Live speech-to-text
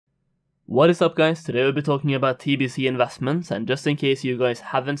What is up guys, today we'll be talking about TBC Investments, and just in case you guys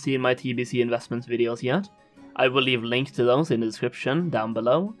haven't seen my TBC Investments videos yet, I will leave links to those in the description down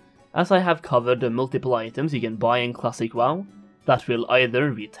below, as I have covered the multiple items you can buy in Classic WoW that will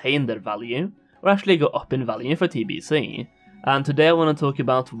either retain their value or actually go up in value for TBC, and today I want to talk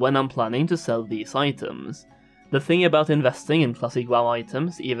about when I'm planning to sell these items. The thing about investing in Classic WoW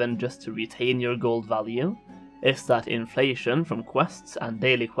items, even just to retain your gold value, is that inflation from quests and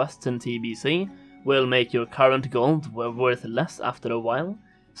daily quests in TBC will make your current gold worth less after a while,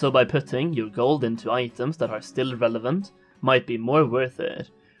 so by putting your gold into items that are still relevant might be more worth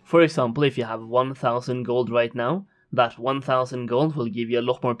it. For example, if you have 1000 gold right now, that 1000 gold will give you a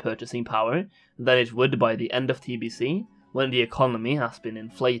lot more purchasing power than it would by the end of TBC, when the economy has been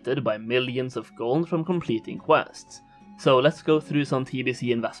inflated by millions of gold from completing quests. So let's go through some TBC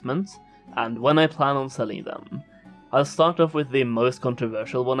investments, and when I plan on selling them. I'll start off with the most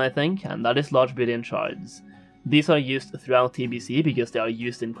controversial one I think, and that is large brilliant shards. These are used throughout TBC because they are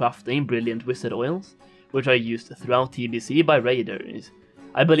used in crafting brilliant wizard oils, which are used throughout TBC by raiders.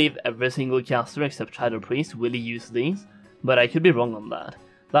 I believe every single caster except Shadow Priest will use these, but I could be wrong on that.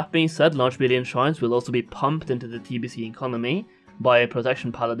 That being said, large brilliant shards will also be pumped into the TBC economy by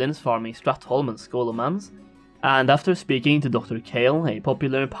protection paladins farming Stratholm and Skolomans. And after speaking to Dr. Kale, a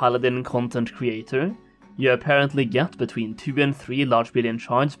popular paladin content creator, you apparently get between 2 and 3 large brilliant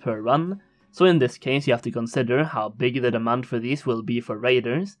shards per run, so in this case you have to consider how big the demand for these will be for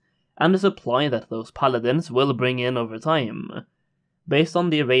raiders, and the supply that those paladins will bring in over time. Based on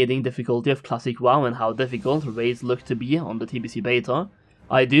the raiding difficulty of Classic WoW and how difficult raids look to be on the TBC beta,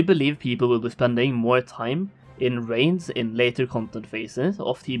 I do believe people will be spending more time in raids in later content phases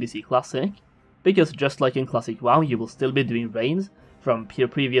of TBC Classic, because just like in Classic WoW, you will still be doing raids from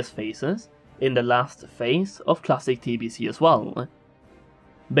previous phases in the last phase of Classic TBC as well.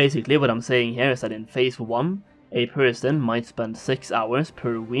 Basically what I'm saying here is that in phase 1, a person might spend 6 hours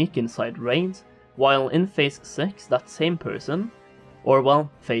per week inside raids, while in phase 6 that same person, or well,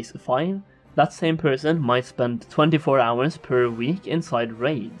 phase 5, that same person might spend 24 hours per week inside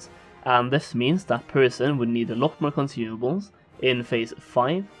raids, and this means that person would need a lot more consumables in phase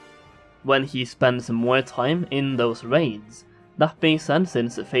 5, when he spends more time in those raids. That being said,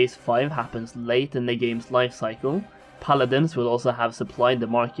 since phase 5 happens late in the game's life cycle, paladins will also have supplied the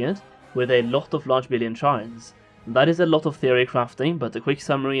market with a lot of large brilliant shards. That is a lot of theory crafting, but the quick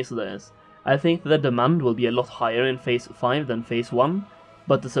summary is this. I think the demand will be a lot higher in phase 5 than phase 1,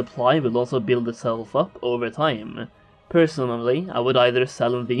 but the supply will also build itself up over time. Personally, I would either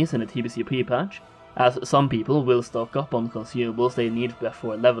sell these in a TBC Prepatch, as some people will stock up on consumables they need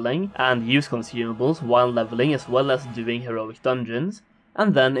before leveling, and use consumables while leveling as well as doing heroic dungeons,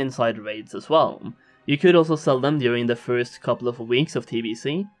 and then inside raids as well. You could also sell them during the first couple of weeks of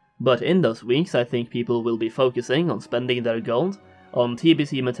TBC, but in those weeks I think people will be focusing on spending their gold on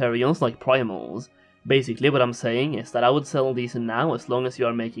TBC materials like primals. Basically what I'm saying is that I would sell these now as long as you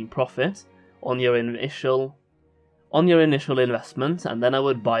are making profit on your initial investment, and then I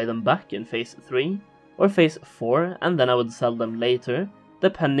would buy them back in phase 3 or phase 4, and then I would sell them later,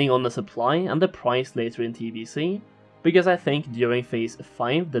 depending on the supply and the price later in TBC, because I think during phase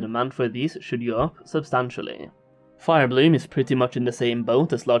 5 the demand for these should go up substantially. Firebloom is pretty much in the same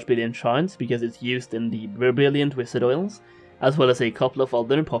boat as large brilliant shards because it's used in the brilliant wizard oils, as well as a couple of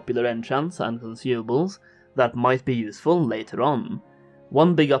other popular enchants and consumables that might be useful later on.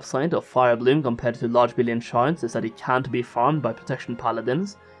 One big upside of Firebloom compared to large brilliant shards is that it can't be farmed by protection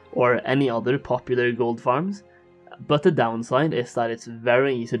paladins or any other popular gold farms, but the downside is that it's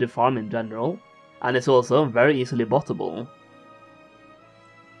very easy to farm in general, and it's also very easily bottable.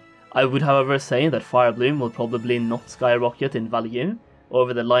 I would however say that Firebloom will probably not skyrocket in value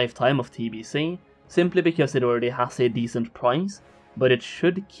over the lifetime of TBC, simply because it already has a decent price, but it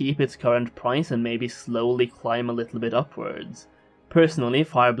should keep its current price and maybe slowly climb a little bit upwards. Personally,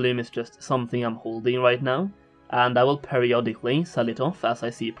 Firebloom is just something I'm holding right now, and I will periodically sell it off as I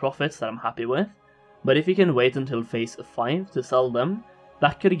see profits that I'm happy with, but if you can wait until phase 5 to sell them,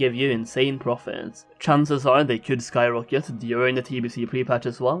 that could give you insane profits. Chances are they could skyrocket during the TBC Prepatch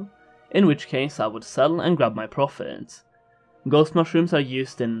as well, in which case I would sell and grab my profits. Ghost mushrooms are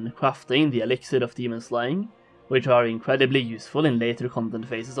used in crafting the elixir of demon slaying, which are incredibly useful in later content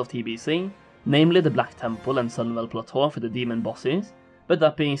phases of TBC, namely the Black Temple and Sunwell Plateau for the demon bosses, but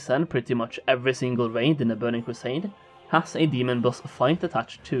that being said, pretty much every single raid in the Burning Crusade has a demon boss fight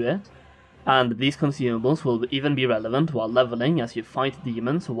attached to it, and these consumables will even be relevant while leveling as you fight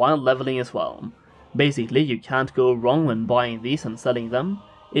demons while leveling as well. Basically, you can't go wrong when buying these and selling them.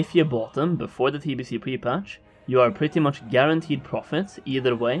 If you bought them before the TBC Prepatch, you are pretty much guaranteed profits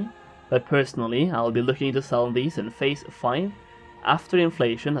either way, but personally I'll be looking to sell these in Phase 5 after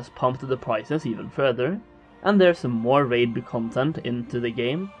inflation has pumped the prices even further, and there's some more raid content into the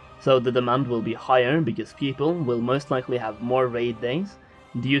game, so the demand will be higher because people will most likely have more raid days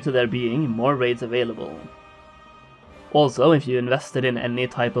due to there being more raids available. Also, if you invested in any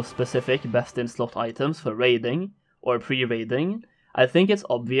type of specific best in slot items for raiding or pre-raiding, I think it's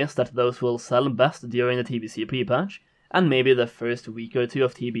obvious that those will sell best during the TBC Prepatch and maybe the first week or two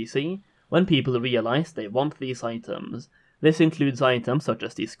of TBC when people realize they want these items. This includes items such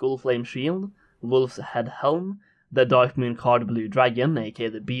as the Skullflame Shield, Wolf's Head Helm, the Darkmoon Card Blue Dragon, aka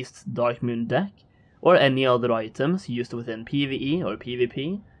the Beast's Darkmoon deck, or any other items used within PvE or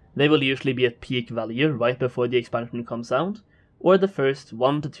PvP. They will usually be at peak value right before the expansion comes out, or the first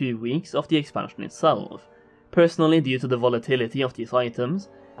 1 to 2 weeks of the expansion itself. Personally, due to the volatility of these items,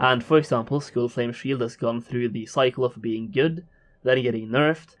 and for example Skullflame Shield has gone through the cycle of being good, then getting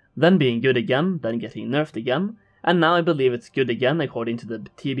nerfed, then being good again, then getting nerfed again, and now I believe it's good again according to the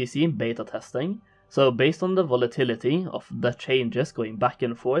TBC beta testing, so based on the volatility of the changes going back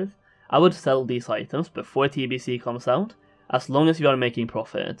and forth, I would sell these items before TBC comes out, as long as you are making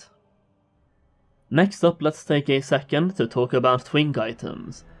profit. Next up, let's take a second to talk about Twink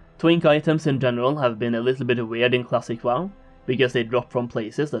items. Twink items in general have been a little bit weird in Classic WoW, because they drop from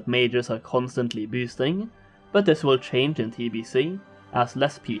places that majors are constantly boosting, but this will change in TBC, as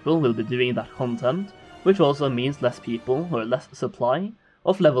less people will be doing that content, which also means less people or less supply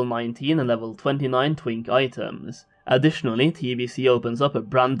of level 19 and level 29 Twink items. Additionally, TBC opens up a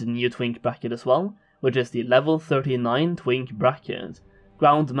brand new Twink bracket as well, which is the level 39 Twink bracket.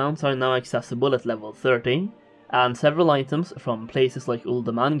 Ground mounts are now accessible at level 30, and several items from places like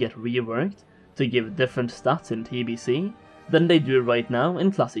Uldaman get reworked to give different stats in TBC than they do right now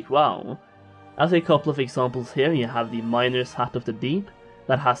in Classic WoW. As a couple of examples here, you have the Miner's Hat of the Deep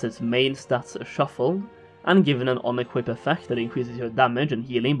that has its main stats shuffled and given an on-equip effect that increases your damage and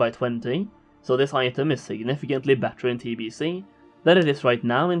healing by 20, so this item is significantly better in TBC than it is right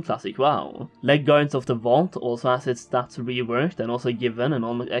now in Classic WoW. Leg Guards of the Vault also has its stats reworked and also given an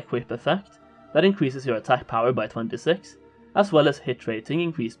on-equip effect that increases your attack power by 26, as well as hit rating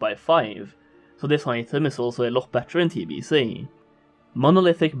increased by 5, so this item is also a lot better in TBC.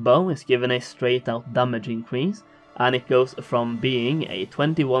 Monolithic Bow is given a straight out damage increase, and it goes from being a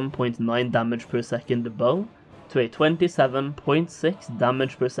 21.9 damage per second bow to a 27.6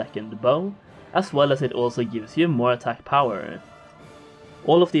 damage per second bow, as well as it also gives you more attack power.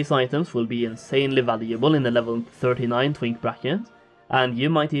 All of these items will be insanely valuable in the level 39 Twink bracket, and you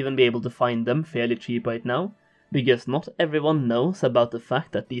might even be able to find them fairly cheap right now, because not everyone knows about the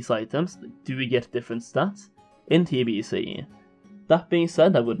fact that these items do get different stats in TBC. That being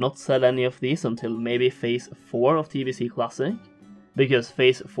said, I would not sell any of these until maybe Phase 4 of TBC Classic, because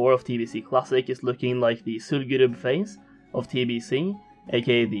Phase 4 of TBC Classic is looking like the Surgurub phase of TBC,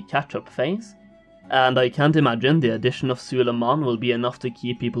 aka the catch-up phase, and I can't imagine the addition of Suleiman will be enough to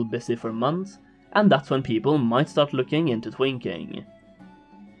keep people busy for months, and that's when people might start looking into twinking.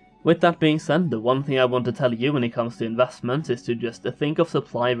 With that being said, the one thing I want to tell you when it comes to investments is to just think of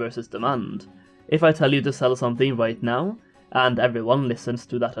supply versus demand. If I tell you to sell something right now, and everyone listens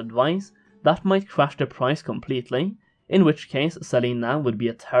to that advice, that might crash the price completely, in which case selling now would be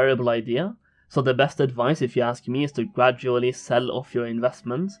a terrible idea, so the best advice if you ask me is to gradually sell off your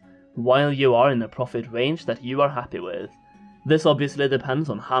investments while you are in a profit range that you are happy with. This obviously depends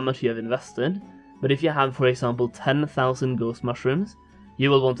on how much you have invested, but if you have for example 10,000 ghost mushrooms, you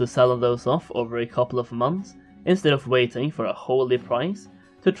will want to sell those off over a couple of months instead of waiting for a holy price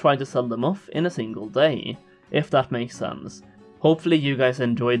to try to sell them off in a single day, if that makes sense. Hopefully you guys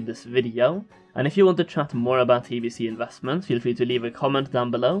enjoyed this video, and if you want to chat more about TBC investments, feel free to leave a comment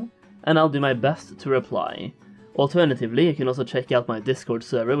down below, and I'll do my best to reply. Alternatively, you can also check out my Discord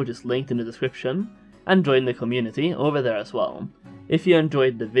server, which is linked in the description, and join the community over there as well. If you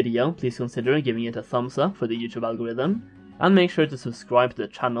enjoyed the video, please consider giving it a thumbs up for the YouTube algorithm, and make sure to subscribe to the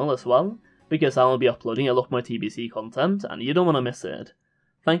channel as well, because I will be uploading a lot more TBC content and you don't want to miss it.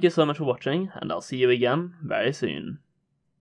 Thank you so much for watching, and I'll see you again very soon.